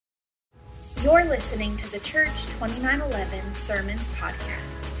You're listening to the Church 2911 Sermons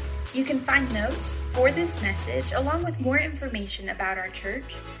Podcast. You can find notes for this message along with more information about our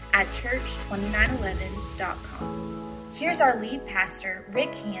church at church2911.com. Here's our lead pastor,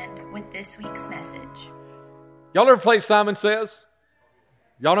 Rick Hand, with this week's message. Y'all ever play Simon Says?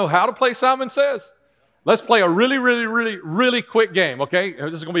 Y'all know how to play Simon Says? Let's play a really quick game, okay?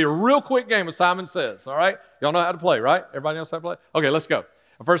 This is going to be a real quick game of Simon Says, all right? Y'all know how to play, right? Everybody knows how to play? Okay, let's go.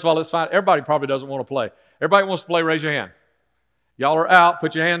 First of all, let's find, everybody probably doesn't want to play. Everybody wants to play, raise your hand. Y'all are out,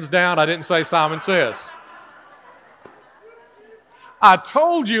 put your hands down. I didn't say Simon Says. I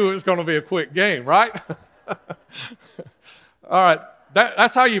told you it was going to be a quick game, right? All right,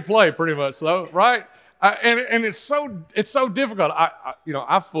 that's how you play pretty much, though, right? And it's so difficult.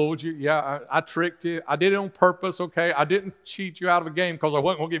 I fooled you. Yeah, I tricked you. I did it on purpose, okay? I didn't cheat you out of a game because I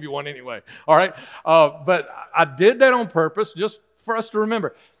wasn't going to give you one anyway, all right? But I did that on purpose just for us to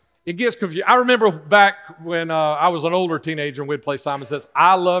remember. It gets confused. I remember back when I was an older teenager and we'd play Simon Says.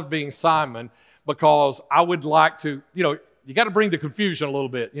 I loved being Simon because I would like to, you got to bring the confusion a little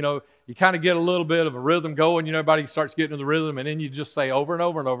bit. You kind of get a little bit of a rhythm going. Everybody starts getting in the rhythm, and then you just say over and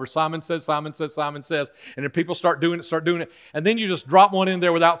over and over, Simon Says, Simon Says, Simon Says. And then people start doing it. And then you just drop one in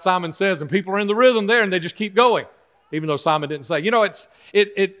there without Simon Says, and people are in the rhythm there, and they just keep going, even though Simon didn't say.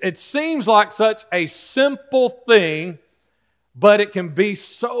 It seems like such a simple thing, but it can be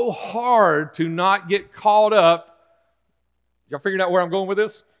so hard to not get caught up. Y'all figured out where I'm going with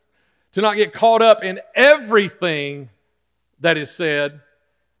this? To not get caught up in everything that is said.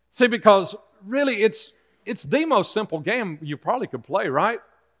 See, because really it's the most simple game you probably could play, right?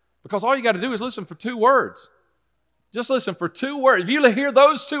 Because all you got to do is listen for 2 words. Just listen for 2 words. If you hear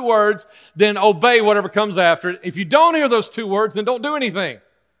those 2 words, then obey whatever comes after it. If you don't hear those 2 words, then don't do anything.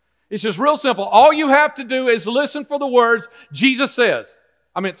 It's just real simple. All you have to do is listen for the words Jesus says.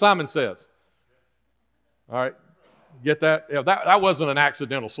 Simon says. All right, get that? Yeah, that wasn't an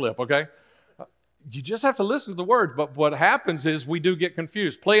accidental slip, okay? You just have to listen to the words, but what happens is we do get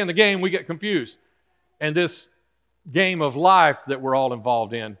confused. Playing the game, we get confused. And this game of life that we're all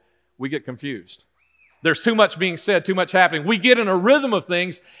involved in, we get confused. There's too much being said, too much happening. We get in a rhythm of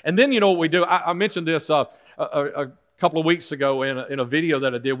things, and then you know what we do. I mentioned this a couple of weeks ago in a video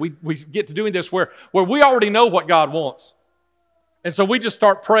that I did. We get to doing this where we already know what God wants. And so we just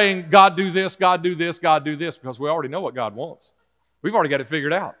start praying, God do this, God do this, God do this, because we already know what God wants. We've already got it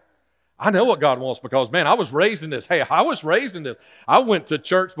figured out. I know what God wants because, man, I was raised in this. Hey, I was raised in this. I went to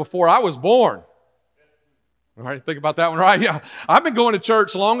church before I was born. All right, think about that one, right? Yeah, I've been going to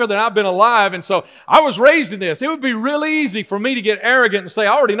church longer than I've been alive, and so I was raised in this. It would be really easy for me to get arrogant and say,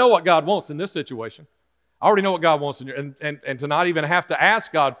 I already know what God wants in this situation. I already know what God wants, and to not even have to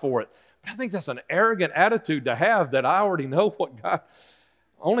ask God for it. But I think that's an arrogant attitude to have, that I already know what God,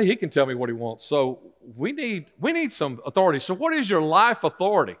 only He can tell me what He wants. So we need some authority. So what is your life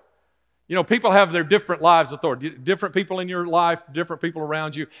authority? People have their different lives authority. Different people in your life, different people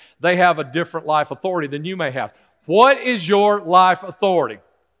around you, they have a different life authority than you may have. What is your life authority?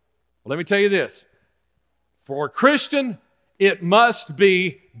 Well, let me tell you this. For a Christian, it must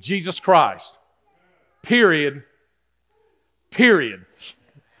be Jesus Christ. Period.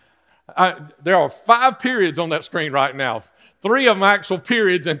 There are 5 periods on that screen right now. 3 of them actual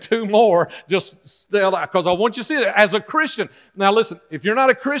periods and 2 more just because I want you to see that as a Christian. Now listen, if you're not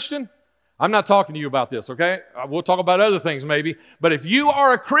a Christian, I'm not talking to you about this, okay? We'll talk about other things maybe. But if you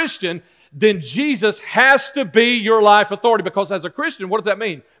are a Christian, then Jesus has to be your life authority, because as a Christian, what does that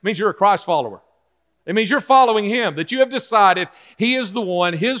mean? It means you're a Christ follower. It means you're following Him, that you have decided He is the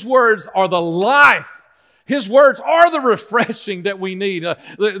one. His words are the life. His words are the refreshing that we need.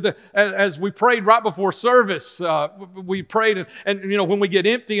 As we prayed right before service, we prayed, and when we get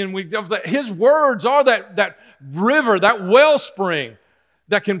empty, and His words are that river, that wellspring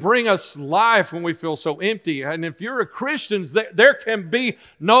that can bring us life when we feel so empty. And if you're a Christian, there can be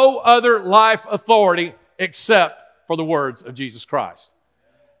no other life authority except for the words of Jesus Christ.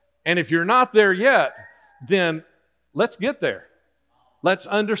 And if you're not there yet, then let's get there. Let's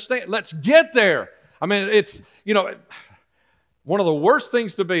understand. Let's get there. It's, one of the worst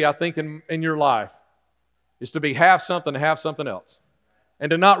things to be, I think, in your life is to be half something and half something else. And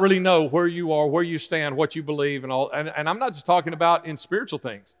to not really know where you are, where you stand, what you believe, and all. And I'm not just talking about in spiritual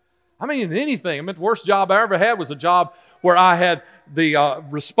things. In anything. The worst job I ever had was a job where I had the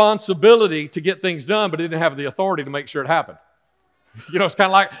responsibility to get things done, but I didn't have the authority to make sure it happened. It's kind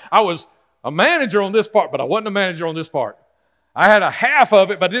of like I was a manager on this part, but I wasn't a manager on this part. I had a half of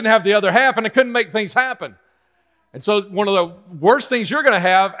it, but I didn't have the other half, and I couldn't make things happen. And so one of the worst things you're going to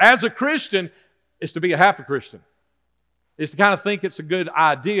have as a Christian is to be a half a Christian. Is to kind of think it's a good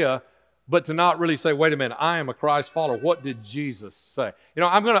idea but to not really say, wait a minute, I am a Christ follower. What did Jesus say? You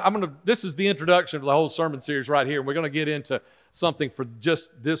know, this is the introduction to the whole sermon series right here. We're going to get into something for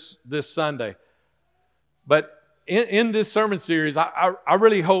just this Sunday. But in this sermon series, I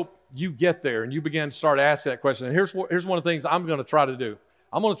really hope you get there and you begin to start asking that question. And here's one of the things I'm going to try to do.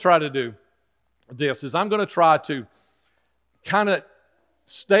 I'm going to try to do this, is I'm going to try to kind of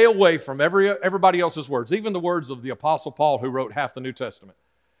stay away from everybody else's words, even the words of the Apostle Paul, who wrote half the New Testament,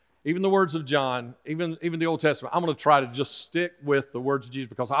 even the words of John, even the Old Testament. I'm going to try to just stick with the words of Jesus,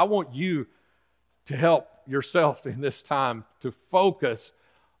 because I want you to help yourself in this time to focus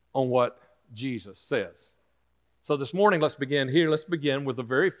on what Jesus says. So this morning, let's begin here. Let's begin with the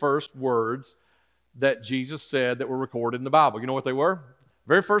very first words that Jesus said that were recorded in the Bible. You know what they were?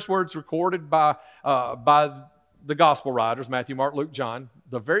 Very first words recorded by the gospel writers, Matthew, Mark, Luke, John.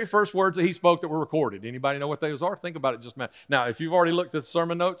 The very first words that he spoke that were recorded. Anybody know what those are? Think about it just a minute. Now, if you've already looked at the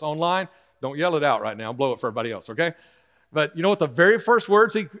sermon notes online, don't yell it out right now. Blow it for everybody else, okay? But you know what the very first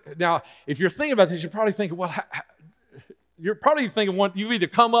words now, if you're thinking about this, you're probably thinking, well, you either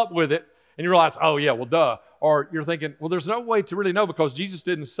come up with it and you realize, oh yeah, well duh. Or you're thinking, well, there's no way to really know, because Jesus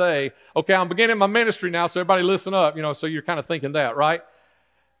didn't say, okay, I'm beginning my ministry now, so everybody listen up. You know, so you're kind of thinking that, right?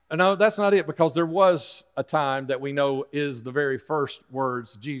 No, that's not it, because there was a time that we know is the very first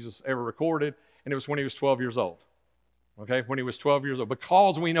words Jesus ever recorded, and it was when he was 12 years old. Okay, when he was 12 years old.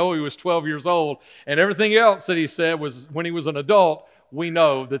 Because we know he was 12 years old, and everything else that he said was when he was an adult, we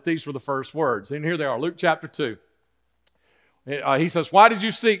know that these were the first words. And here they are, Luke chapter 2. He says, why did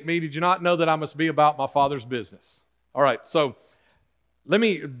you seek me? Did you not know that I must be about my Father's business? All right, so let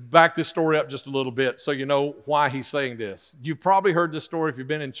me back this story up just a little bit so you know why he's saying this. You've probably heard this story if you've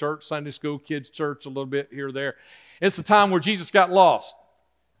been in church, Sunday school, kids' church, a little bit here or there. It's the time where Jesus got lost.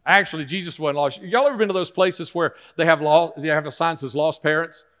 Actually, Jesus wasn't lost. Y'all ever been to those places where they have a sign that says lost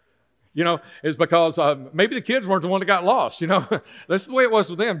parents? You know, it's because maybe the kids weren't the one that got lost, you know. That's the way it was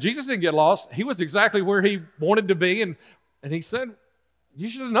with them. Jesus didn't get lost. He was exactly where he wanted to be, and he said, you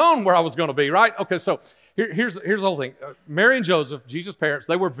should have known where I was going to be, right? Okay, so here's the whole thing. Mary and Joseph, Jesus' parents,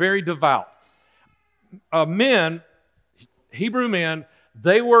 they were very devout. Hebrew men,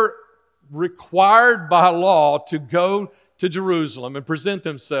 they were required by law to go to Jerusalem and present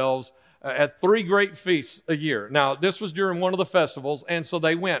themselves at 3 great feasts a year. Now, this was during one of the festivals, and so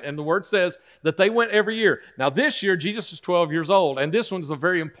they went. And the word says that they went every year. Now, this year, Jesus is 12 years old, and this one is a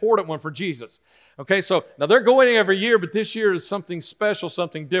very important one for Jesus. Okay, so now they're going every year, but this year is something special,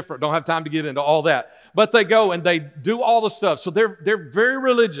 something different. Don't have time to get into all that. But they go and they do all the stuff. So they're very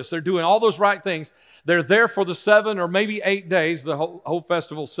religious. They're doing all those right things. They're there for the 7 or maybe 8 days. The whole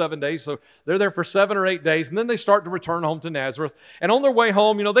festival is 7 days. So they're there for 7 or 8 days. And then they start to return home to Nazareth. And on their way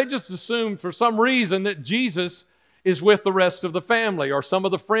home, you know, they just assume for some reason that Jesus is with the rest of the family or some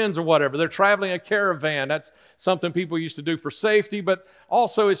of the friends or whatever. They're traveling a caravan. That's something people used to do for safety. But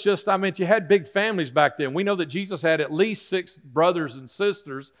also it's just, you had big families back then. We know that Jesus had at least 6 brothers and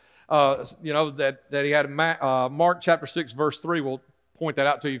sisters, that he had in Mark chapter 6, verse 3. We'll point that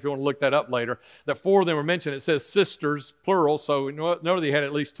out to you if you want to look that up later. That 4 of them were mentioned. It says sisters, plural, so know that he had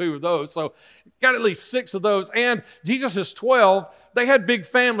at least 2 of those. So got at least 6 of those. And Jesus is 12. They had big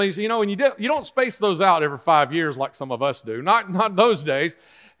families, you know, and you don't space those out every 5 years like some of us do. Not those days.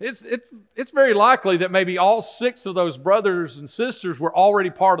 It's very likely that maybe all 6 of those brothers and sisters were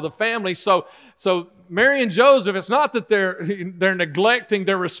already part of the family. So Mary and Joseph, it's not that they're neglecting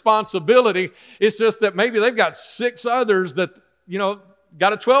their responsibility. It's just that maybe they've got 6 others that, you know,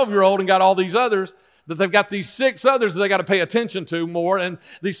 got a 12-year-old and got all these others, that they've got these 6 others that they got to pay attention to more, and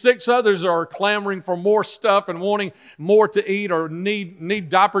these 6 others are clamoring for more stuff and wanting more to eat or need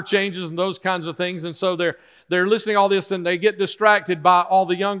diaper changes and those kinds of things. And so they're listening to all this, and they get distracted by all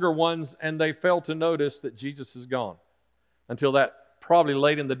the younger ones, and they fail to notice that Jesus is gone until that probably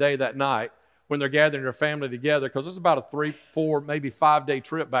late in the day that night when they're gathering their family together, because it's about a 3, 4, maybe 5-day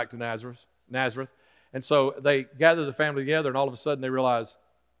trip back to Nazareth. And so they gather the family together, and all of a sudden they realize,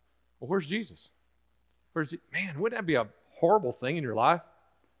 well, where's Jesus? Man, wouldn't that be a horrible thing in your life?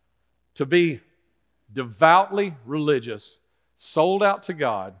 To be devoutly religious, sold out to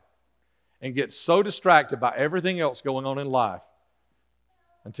God, and get so distracted by everything else going on in life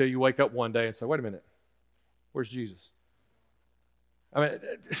until you wake up one day and say, wait a minute, where's Jesus?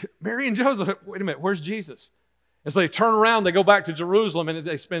 Mary and Joseph, wait a minute, where's Jesus? And so they turn around, they go back to Jerusalem, and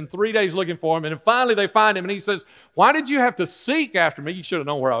they spend 3 days looking for him. And then finally they find him, and he says, why did you have to seek after me? You should have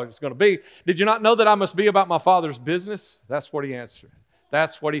known where I was going to be. Did you not know that I must be about my Father's business? That's what he answered.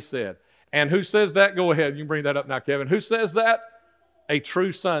 That's what he said. And who says that? Go ahead. You can bring that up now, Kevin. Who says that? A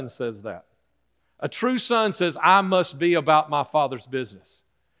true son says that. A true son says, I must be about my Father's business.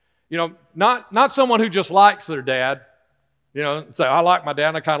 You know, not someone who just likes their dad. You know, say, I like my dad,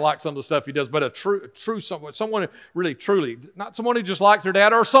 and I kind of like some of the stuff he does, but a true someone who really, truly, not someone who just likes their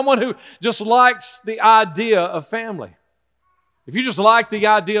dad, or someone who just likes the idea of family. If you just like the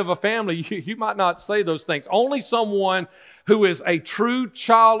idea of a family, you might not say those things. Only someone who is a true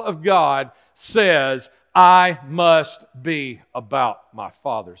child of God says, I must be about my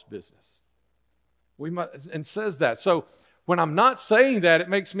Father's business. And says that. So when I'm not saying that, it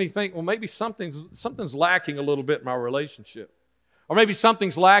makes me think, well, maybe something's lacking a little bit in my relationship. Or maybe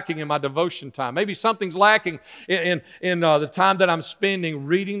something's lacking in my devotion time. Maybe something's lacking in the time that I'm spending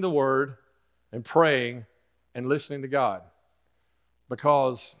reading the Word and praying and listening to God.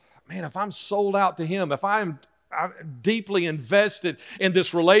 Because, man, if I'm sold out to Him, if I'm deeply invested in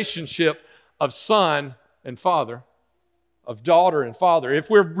this relationship of son and father, of daughter and father, if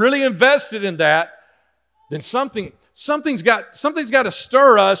we're really invested in that, then something's got to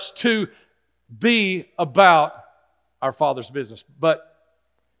stir us to be about our Father's business. But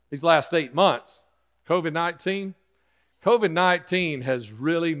these last 8 months, COVID-19 has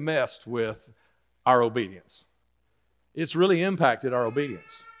really messed with our obedience. It's really impacted our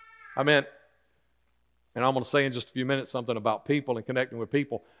obedience. I mean, and I'm going to say in just a few minutes something about people and connecting with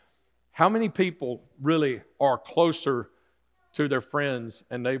people. How many people really are closer to their friends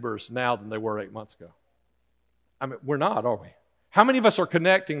and neighbors now than they were 8 months ago? I mean, we're not, are we? How many of us are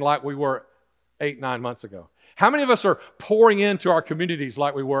connecting like we were 8, 9 months ago? How many of us are pouring into our communities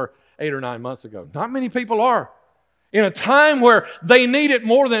like we were 8 or 9 months ago? Not many people are. In a time where they need it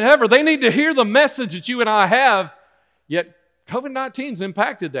more than ever, they need to hear the message that you and I have, yet COVID-19's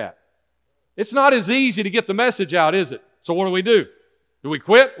impacted that. It's not as easy to get the message out, is it? So what do? Do we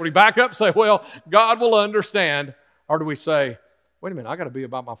quit? Do we back up and say, well, God will understand? Or do we say, wait a minute, I got to be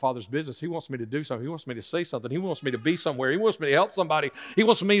about my Father's business. He wants me to do something. He wants me to say something. He wants me to be somewhere. He wants me to help somebody. He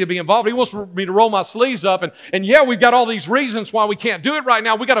wants me to be involved. He wants me to roll my sleeves up. And yeah, we've got all these reasons why we can't do it right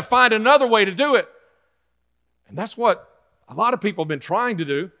now. We've got to find another way to do it. And that's what a lot of people have been trying to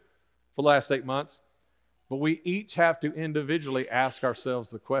do for the last 8 months. But we each have to individually ask ourselves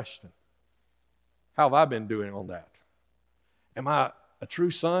the question, how have I been doing on that? Am I a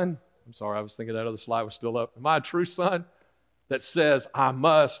true son? I'm sorry, I was thinking that other slide was still up. Am I a true son that says I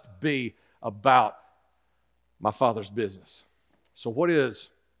must be about my Father's business? So what is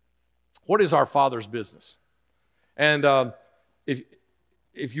our Father's business? And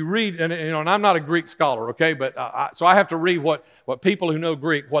if you read, and I'm not a Greek scholar, okay, but so I have to read what people who know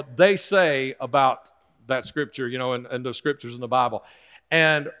Greek, what they say about that scripture, and the scriptures in the Bible.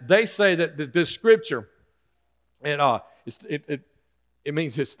 And they say that this scripture, it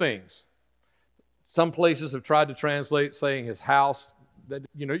means his things. Some places have tried to translate saying his house. That,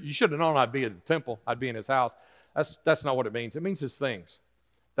 you should have known I'd be at the temple. I'd be in his house. That's not what it means. It means his things.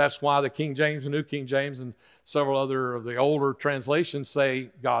 That's why the King James, the New King James, and several other of the older translations say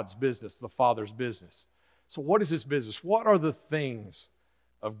God's business, the Father's business. So what is his business? What are the things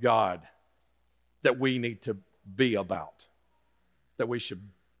of God that we need to be about, that we should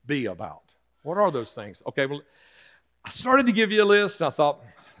be about? What are those things? Okay, well, I started to give you a list, and I thought,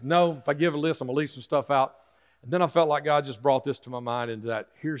 no, if I give a list, I'm going to leave some stuff out. And then I felt like God just brought this to my mind, and that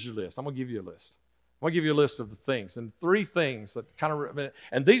here's your list. I'm going to give you a list. I'm going to give you a list of the things, and 3 things that kind of,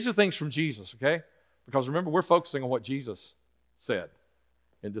 and these are things from Jesus, okay? Because remember, we're focusing on what Jesus said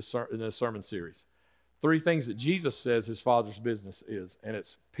in this sermon series. 3 things that Jesus says his Father's business is, and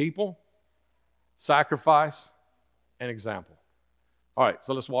it's people, sacrifice, and example. All right,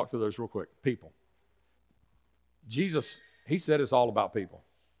 so let's walk through those real quick. People. Jesus, he said it's all about people.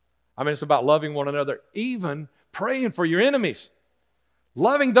 I mean, it's about loving one another, even praying for your enemies,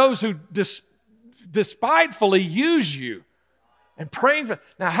 loving those who despitefully use you, and praying for.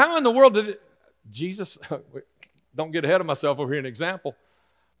 Now, how in the world did Jesus, don't get ahead of myself over here, an example,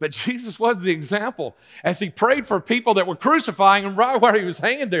 but Jesus was the example as he prayed for people that were crucifying him right where he was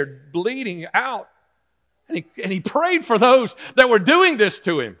hanging there, bleeding out. And he prayed for those that were doing this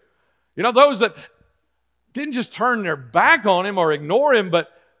to him. Those that didn't just turn their back on him or ignore him, but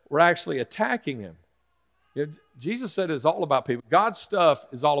were actually attacking him. Jesus said it's all about people. God's stuff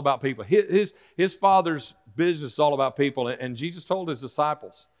is all about people. His Father's business is all about people. And Jesus told his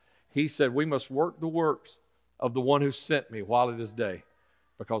disciples, he said, we must work the works of the one who sent me while it is day,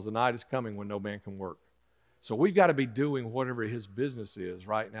 because the night is coming when no man can work. So we've got to be doing whatever his business is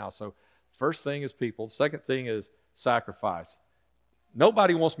right now. So first thing is people. Second thing is sacrifice.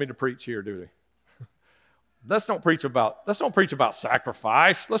 Nobody wants me to preach here, do they? Let's don't preach about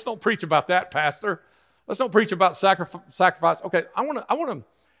sacrifice. Let's don't preach about that, Pastor. Let's don't preach about sacrifice. Okay, I want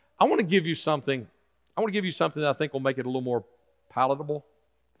to give you something. I want to give you something that I think will make it a little more palatable.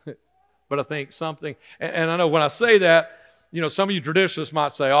 but I think something, and I know when I say that, some of you traditionalists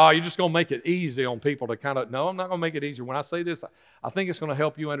might say, oh, you're just going to make it easy on people to kind of, no, I'm not going to make it easier. When I say this, I think it's going to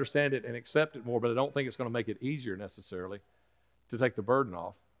help you understand it and accept it more, but I don't think it's going to make it easier necessarily to take the burden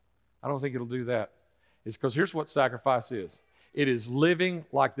off. I don't think it'll do that. It's because here's what sacrifice is. It is living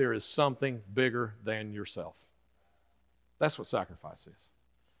like there is something bigger than yourself. That's what sacrifice is.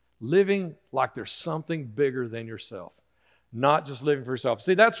 Living like there's something bigger than yourself. Not just living for yourself.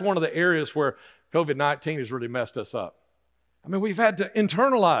 See, that's one of the areas where COVID-19 has really messed us up. I mean, we've had to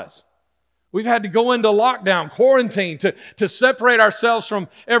internalize. We've had to go into lockdown, quarantine, to separate ourselves from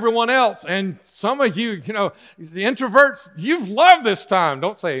everyone else. And some of you, the introverts, you've loved this time.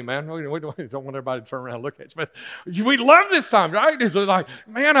 Don't say amen. We don't want everybody to turn around and look at you. But we love this time, right? It's like,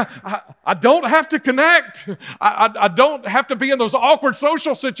 man, I don't have to connect. I don't have to be in those awkward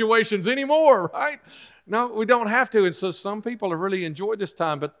social situations anymore, right? No, we don't have to. And so some people have really enjoyed this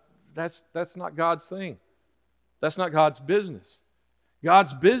time, but that's not God's thing. That's not God's business.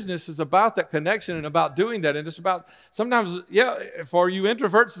 God's business is about that connection and about doing that. And it's about, sometimes, for you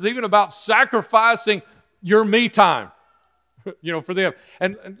introverts, it's even about sacrificing your me time, for them.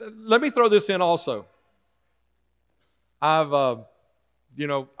 And let me throw this in also. I've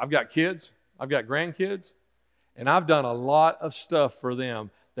got kids, I've got grandkids, and I've done a lot of stuff for them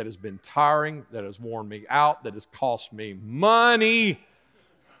that has been tiring, that has worn me out, that has cost me money,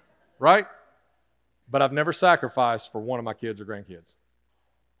 right? But I've never sacrificed for one of my kids or grandkids.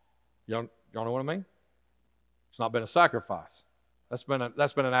 Y'all know what I mean? It's not been a sacrifice. That's been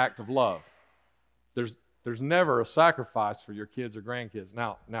an act of love. There's never a sacrifice for your kids or grandkids.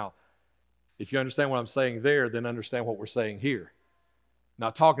 Now, if you understand what I'm saying there, then understand what we're saying here.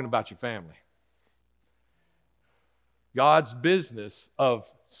 Not talking about your family. God's business of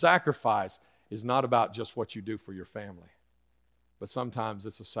sacrifice is not about just what you do for your family. But sometimes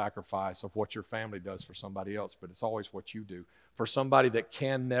it's a sacrifice of what your family does for somebody else, but it's always what you do for somebody that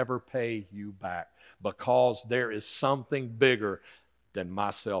can never pay you back, because there is something bigger than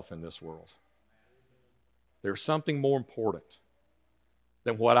myself in this world. There's something more important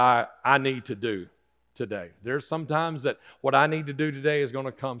than what I need to do today. There's sometimes that what I need to do today is going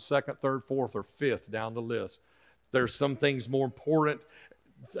to come second, third, fourth, or fifth down the list. There's some things more important,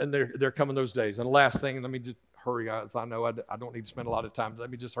 and they're coming those days. And the last thing, let me just hurry, guys. I know I don't need to spend a lot of time.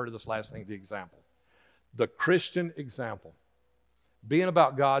 Let me just hurry this last thing, the example. The Christian example. Being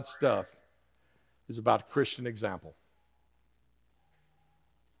about God's stuff is about a Christian example.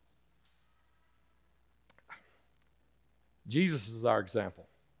 Jesus is our example.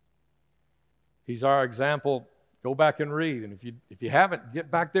 He's our example. Go back and read. And if you haven't,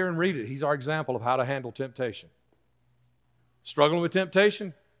 get back there and read it. He's our example of how to handle temptation. Struggling with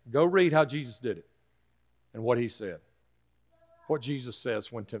temptation? Go read how Jesus did it and what he said. What Jesus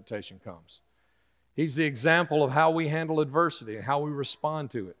says when temptation comes. He's the example of how we handle adversity and how we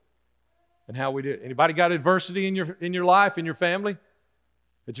respond to it and how we do it. Anybody got adversity in your life, in your family,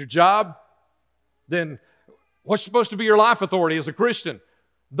 at your job? Then what's supposed to be your life authority as a Christian?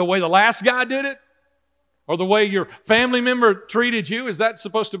 The way the last guy did it? Or the way your family member treated you? Is that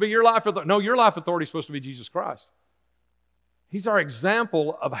supposed to be your life authority? No, your life authority is supposed to be Jesus Christ. He's our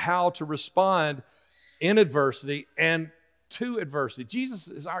example of how to respond in adversity and to adversity. Jesus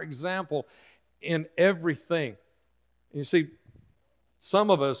is our example in everything. And you see,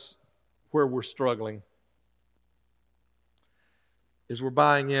 some of us, where we're struggling, is we're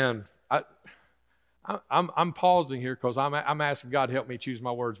buying in. I'm pausing here because I'm asking God to help me choose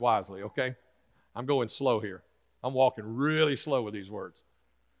my words wisely, okay? I'm going slow here. I'm walking really slow with these words.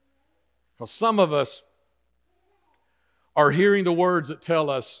 Because some of us are hearing the words that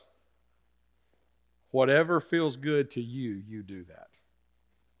tell us, whatever feels good to you, you do that.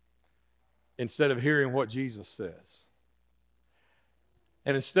 Instead of hearing what Jesus says.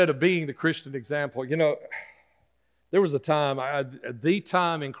 And instead of being the Christian example, there was a time, the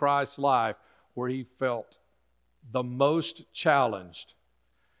time in Christ's life where he felt the most challenged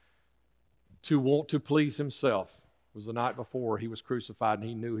to want to please himself. It was the night before he was crucified, and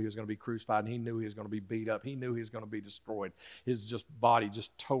he knew he was going to be crucified, and he knew he was going to be beat up. He knew he was going to be destroyed. His body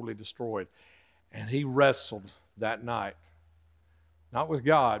just totally destroyed. And he wrestled that night. Not with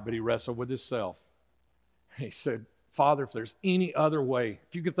God, but he wrestled with himself. He said, Father, if there's any other way,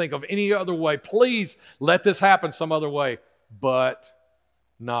 if you could think of any other way, please let this happen some other way, but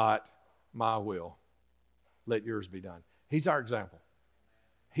not my will. Let yours be done. He's our example.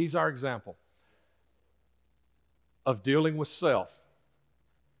 He's our example of dealing with self.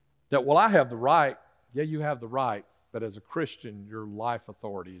 That, well, I have the right. Yeah, you have the right, but as a Christian, your life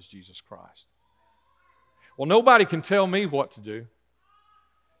authority is Jesus Christ. Well, nobody can tell me what to do.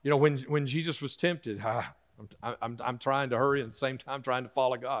 You know, when Jesus was tempted, I'm trying to hurry and at the same time trying to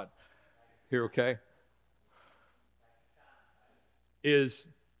follow God. Here, okay? Is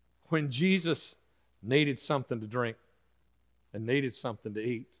when Jesus needed something to drink and needed something to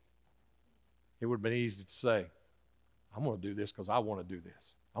eat, it would have been easy to say, I'm going to do this because I want to do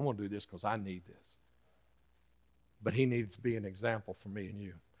this. I'm going to do this because I need this. But he needed to be an example for me and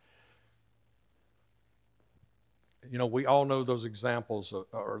you. You know, we all know those examples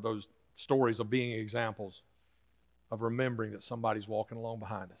or those stories of being examples of remembering that somebody's walking along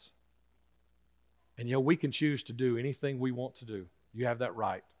behind us. And you know, we can choose to do anything we want to do. You have that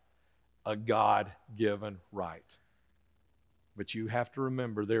right, a God-given right. But you have to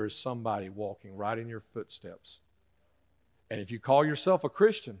remember there is somebody walking right in your footsteps. And if you call yourself a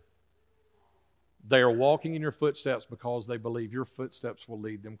Christian, they are walking in your footsteps because they believe your footsteps will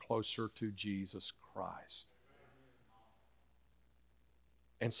lead them closer to Jesus Christ.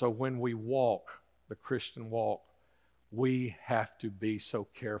 And so when we walk the Christian walk, we have to be so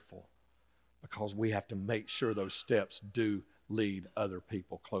careful because we have to make sure those steps do lead other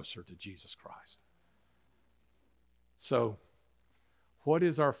people closer to Jesus Christ. So, what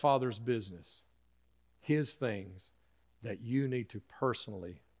is our Father's business? His things that you need to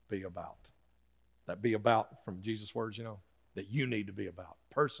personally be about. That be about, from Jesus' words, you know, that you need to be about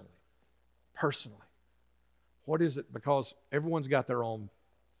personally. Personally. What is it? Because everyone's got their own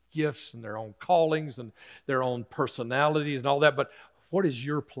gifts and their own callings and their own personalities and all that, but what is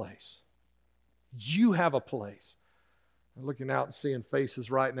your place? You have a place. I'm looking out and seeing faces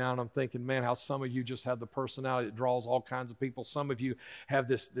right now, and I'm thinking, man, how some of you just have the personality that draws all kinds of people. Some of you have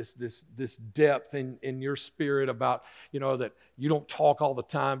this depth in your spirit about, you know, that you don't talk all the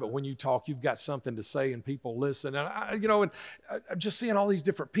time, but when you talk, you've got something to say, and people listen. And I'm just seeing all these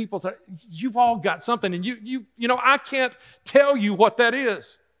different people. You've all got something, and you know, I can't tell you what that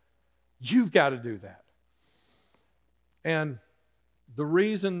is. You've got to do that. And the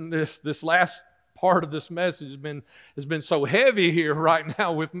reason this last part of this message has been so heavy here right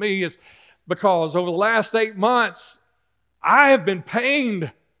now with me is because over the last 8 months, I have been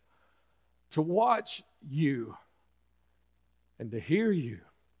pained to watch you and to hear you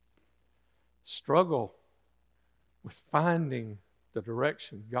struggle with finding the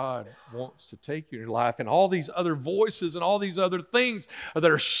direction God wants to take you in your life, and all these other voices and all these other things that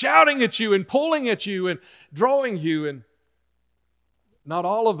are shouting at you and pulling at you and drawing you. And not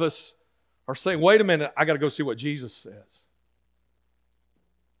all of us are saying, wait a minute, I got to go see what Jesus says.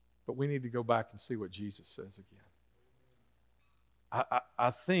 But we need to go back and see what Jesus says again.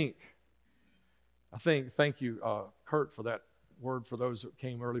 I think, thank you, Kurt, for that word for those that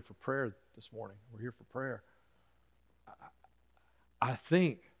came early for prayer this morning. We're here for prayer. I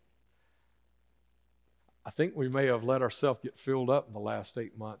think we may have let ourselves get filled up in the last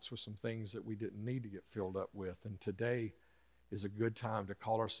 8 months with some things that we didn't need to get filled up with. And today is a good time to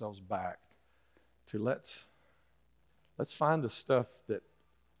call ourselves back to let's find the stuff that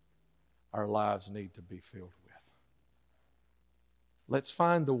our lives need to be filled with. Let's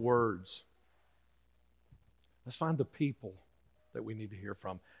find the words. Let's find the people that we need to hear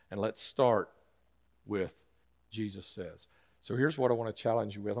from. And let's start with Jesus says. So here's what I want to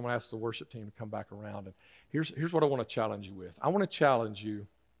challenge you with. I'm going to ask the worship team to come back around. And here's what I want to challenge you with. I want to challenge you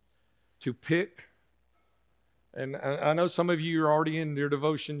to pick. And I know some of you are already in your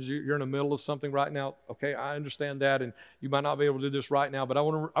devotions. You're in the middle of something right now. Okay, I understand that, and you might not be able to do this right now, but I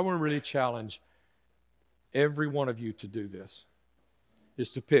want to really challenge every one of you to do this,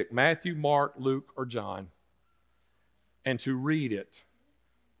 is to pick Matthew, Mark, Luke, or John, and to read it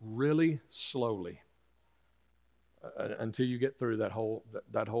really slowly until you get through that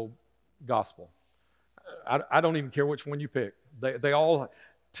whole gospel. I don't even care which one you pick. They all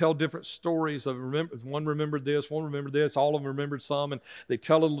tell different stories of one remembered this, one remembered this, all of them remembered some, and they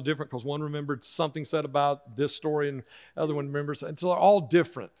tell a little different because one remembered something said about this story and the other one remembers, and so they're all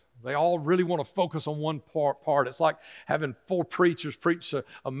different. They all really want to focus on one part. It's like having 4 preachers preach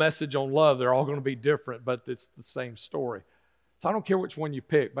a message on love. They're all going to be different, but it's the same story. So I don't care which one you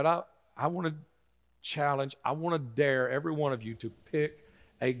pick, but I want to challenge, I want to dare every one of you to pick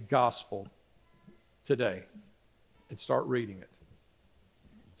a gospel today and start reading it.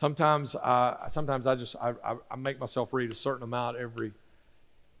 Sometimes I make myself read a certain amount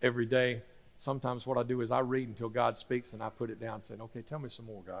every day. Sometimes what I do is I read until God speaks and I put it down and say, okay, tell me some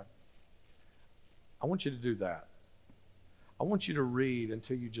more, God. I want you to do that. I want you to read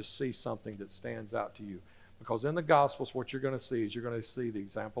until you just see something that stands out to you. Because in the Gospels, what you're going to see is you're going to see the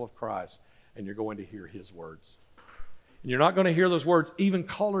example of Christ, and you're going to hear His words. And you're not going to hear those words even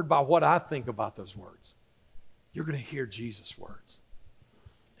colored by what I think about those words. You're going to hear Jesus' words.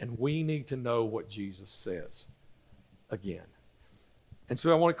 And we need to know what Jesus says again. And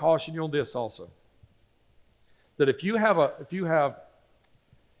so I want to caution you on this also. That if you have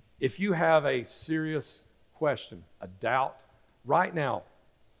a serious question, a doubt, right now,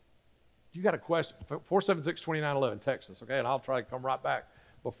 you got a question, 476-2911, text us, okay? And I'll try to come right back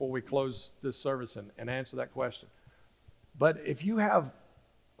before we close this service and answer that question. But if you have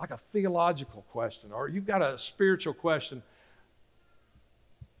like a theological question or you've got a spiritual question,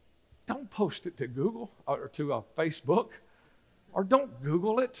 don't post it to Google or to Facebook, or don't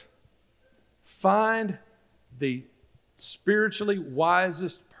Google it. Find the spiritually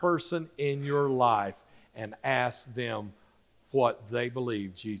wisest person in your life and ask them what they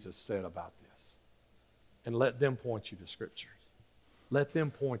believe Jesus said about this. And let them point you to scriptures. Let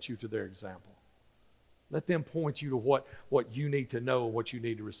them point you to their example. Let them point you to what you need to know, what you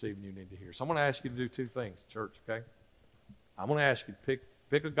need to receive, and you need to hear. So I'm going to ask you to do two things, church, okay? I'm going to ask you to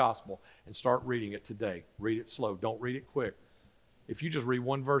pick a gospel and start reading it today. Read it slow. Don't read it quick. If you just read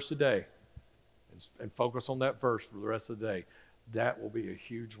one verse a day and focus on that verse for the rest of the day, that will be a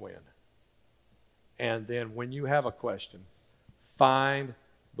huge win. And then when you have a question, find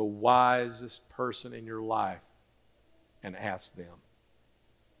the wisest person in your life and ask them.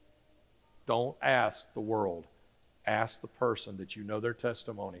 Don't ask the world. Ask the person that you know their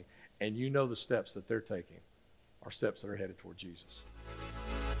testimony and you know the steps that they're taking are steps that are headed toward Jesus.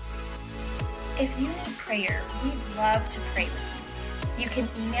 If you need prayer, we'd love to pray with you. You can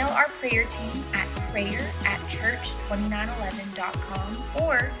email our prayer team at prayer@church2911.com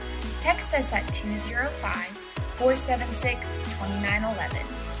or text us at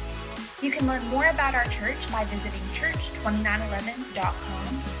 205-476-2911. You can learn more about our church by visiting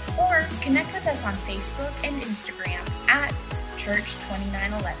church2911.com or connect with us on Facebook and Instagram at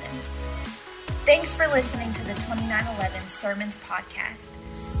church2911. Thanks for listening to the 2911 Sermons Podcast.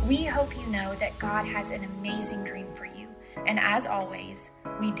 We hope you know that God has an amazing dream for you. And as always,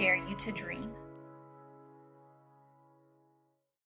 we dare you to dream.